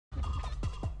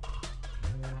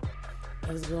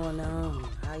What's going on?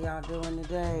 How y'all doing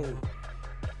today?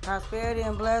 Prosperity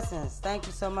and blessings. Thank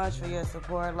you so much for your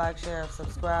support. Like, share,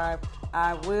 subscribe.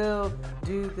 I will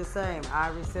do the same. I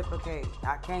reciprocate.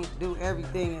 I can't do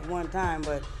everything at one time,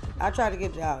 but I try to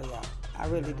get to all y'all. I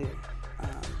really do.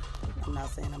 I'm not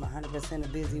saying I'm 100% a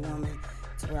busy woman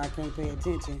to where I can't pay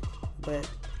attention, but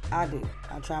I do.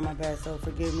 I try my best, so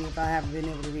forgive me if I haven't been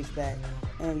able to reach back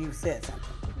and you said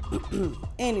something.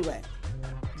 Anyway,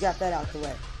 got that out the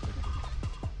way.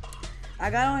 I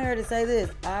got on here to say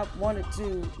this. I wanted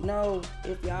to know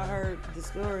if y'all heard the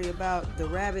story about the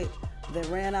rabbit that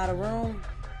ran out of room.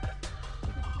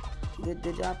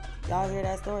 Did y'all hear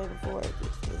that story before?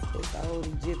 It's an old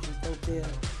Egyptian folktale.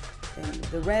 And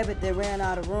the rabbit that ran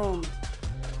out of room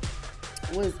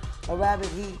was a rabbit.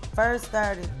 He first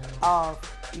started off,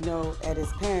 at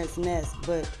his parents' nest,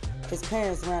 but his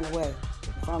parents ran away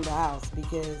from the house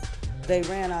because they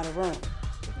ran out of room.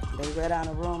 They ran out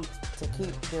of room to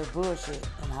keep their bullshit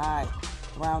and hide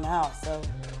around the house. So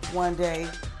one day,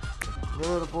 the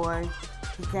little boy,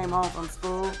 he came home from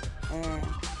school and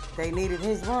they needed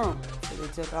his room. So they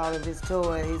took all of his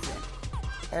toys and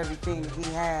everything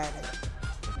he had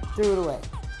and threw it away.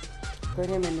 Put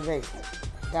him in the basement,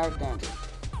 dark dungeon.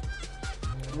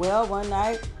 Well, one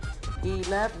night, he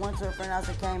left, went to a friend's house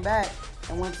and came back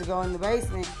and went to go in the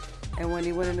basement. And when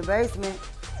he went in the basement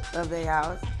of their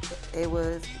house, it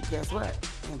was, guess what?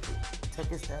 Empty. Took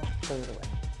his stuff, threw it away.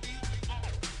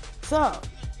 So,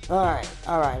 all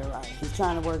right. He's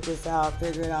trying to work this out,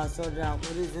 figure it out, sort it out.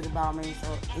 What is it about me?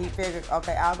 So he figured,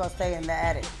 okay, I'll go stay in the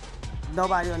attic.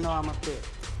 Nobody will know I'm up there.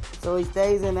 So he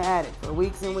stays in the attic for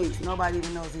weeks and weeks. Nobody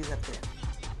even knows he's up there.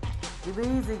 He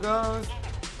leaves, he goes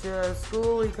to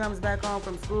school. He comes back home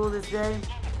from school this day.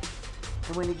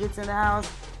 And when he gets in the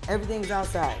house, everything's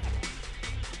outside.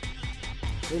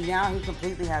 And now he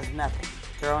completely has nothing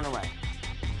thrown away.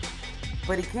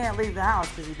 But he can't leave the house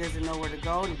because he doesn't know where to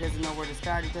go. He doesn't know where to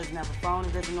start. He doesn't have a phone.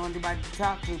 He doesn't know anybody to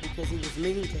talk to because he was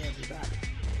mean to everybody.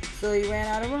 So he ran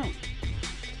out of room,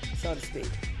 so to speak.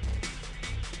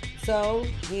 So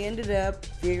he ended up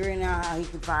figuring out how he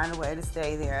could find a way to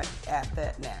stay there at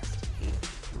that nest. He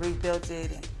rebuilt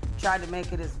it and tried to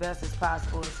make it as best as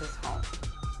possible as his home.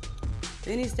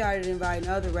 Then he started inviting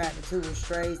other rabbits who were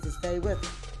strays to stay with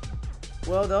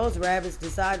him. Well, those rabbits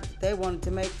decided that they wanted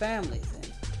to make families, and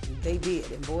they did,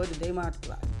 and boy, did they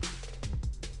multiply.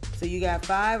 So you got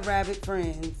 5 rabbit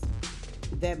friends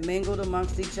that mingled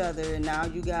amongst each other, and now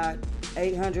you got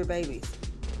 800 babies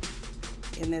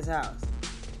in this house.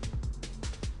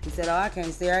 He said, I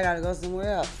can't stay, I gotta go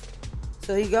somewhere else.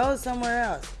 So he goes somewhere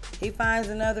else. He finds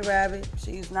another rabbit.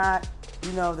 She's not,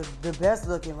 the best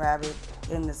looking rabbit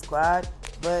in the squad,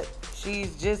 but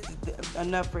she's just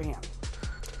enough for him.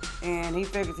 And he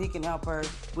figures he can help her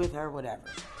with her whatever.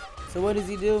 So what does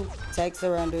he do? Takes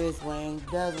her under his wing,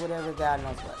 does whatever God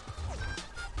knows what.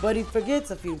 But he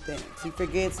forgets a few things. He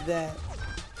forgets that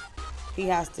he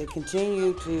has to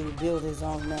continue to build his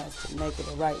own nest and make it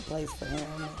a right place for him.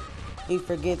 He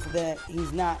forgets that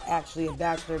he's not actually a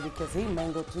bachelor because he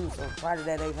mingled too, so part of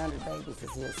that 800 babies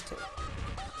is his too.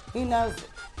 He knows it.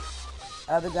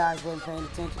 Other guys wasn't paying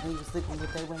attention. He was sleeping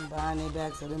with their wing behind their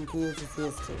back, so them kids is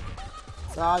his too.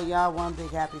 So all y'all one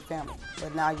big happy family.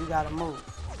 But now you gotta move.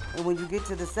 And when you get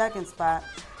to the second spot,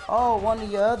 one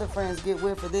of your other friends get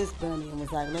whiff of this bunny and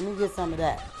was like, let me get some of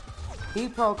that. He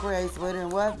procreates with her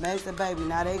and what? Makes a baby.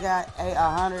 Now they got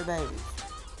 100 babies.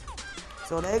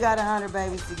 So they got 100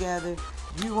 babies together.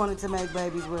 You wanted to make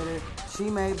babies with her. She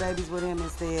made babies with him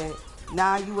instead.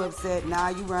 Now you upset. Now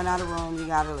you run out of room. You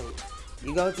gotta leave.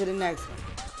 You go to the next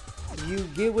one. You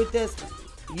get with this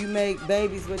one. You make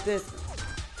babies with this one.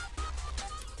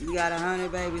 You got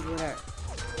 100 babies with her.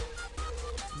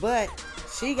 But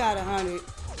she got 100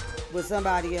 with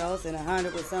somebody else, and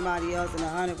 100 with somebody else, and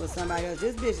 100 with somebody else.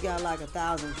 This bitch got like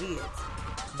 1,000 kids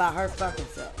by her fucking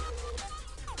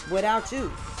self. Without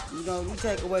you. You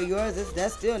take away yours,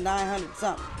 that's still 900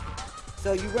 something.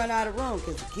 So you run out of room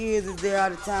because the kids is there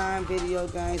all the time, video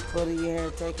games, pulling your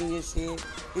hair, taking your shit,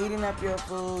 eating up your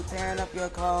food, tearing up your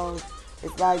clothes.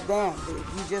 It's like, damn,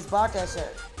 you just bought that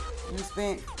shirt. You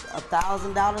spent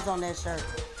 $1,000 on that shirt,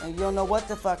 and you don't know what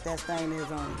the fuck that stain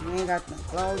is on it. You ain't got no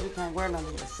clothes, you can't wear none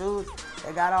of your shoes.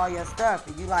 They got all your stuff,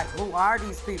 and you like, who are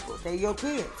these people? They your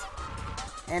kids,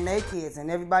 and they kids,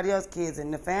 and everybody else's kids,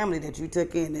 and the family that you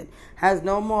took in that has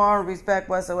no moral respect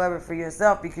whatsoever for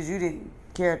yourself because you didn't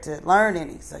care to learn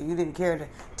any, so you didn't care to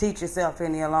teach yourself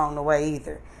any along the way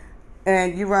either.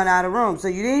 And you run out of room, so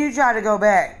you try to go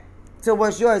back to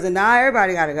what's yours, and now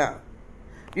everybody got to go.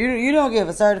 You don't give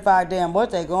a certified damn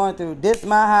what they going through. This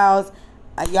my house.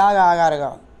 Y'all gotta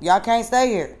go. Y'all can't stay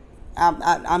here.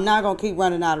 I'm not going to keep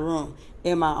running out of room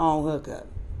in my own hookup.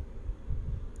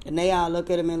 And they all look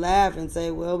at him and laugh and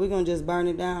say, well, we're going to just burn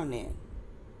it down then.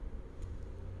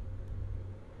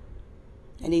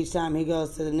 And each time he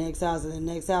goes to the next house and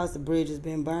the next house, the bridge has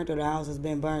been burnt or the house has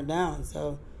been burnt down.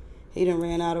 So he done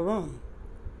ran out of room.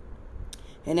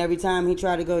 And every time he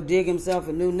tried to go dig himself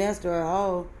a new nest or a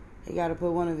hole, he got to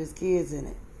put one of his kids in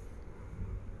it.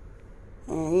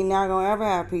 And he not going to ever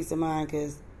have peace of mind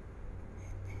because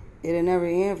it'll never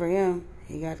end for him.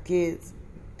 He got kids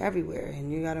everywhere.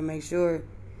 And you got to make sure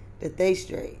that they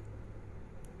straight.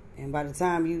 And by the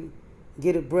time you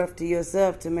get a breath to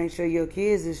yourself to make sure your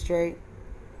kids is straight,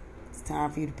 it's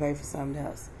time for you to pay for something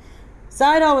else.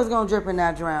 Sido was going to drip and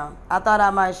not drown. I thought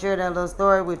I might share that little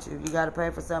story with you. You got to pay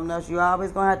for something else. You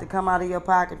always going to have to come out of your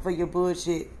pocket for your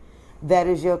bullshit. That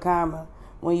is your karma.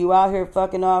 When you out here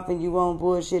fucking off and you on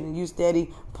bullshit and you steady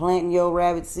planting your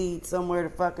rabbit seed somewhere the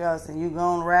fuck else and you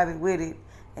going rabbit with it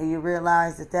and you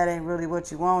realize that ain't really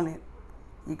what you wanted,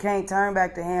 you can't turn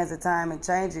back the hands of time and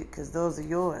change it because those are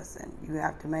yours and you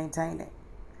have to maintain it.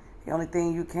 The only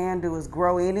thing you can do is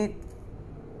grow in it.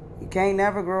 You can't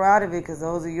never grow out of it because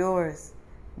those are yours.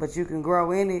 But you can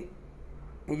grow in it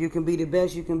and you can be the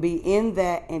best you can be in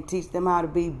that and teach them how to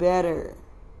be better.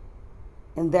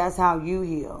 And that's how you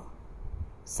heal.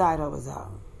 Sido is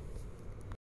out.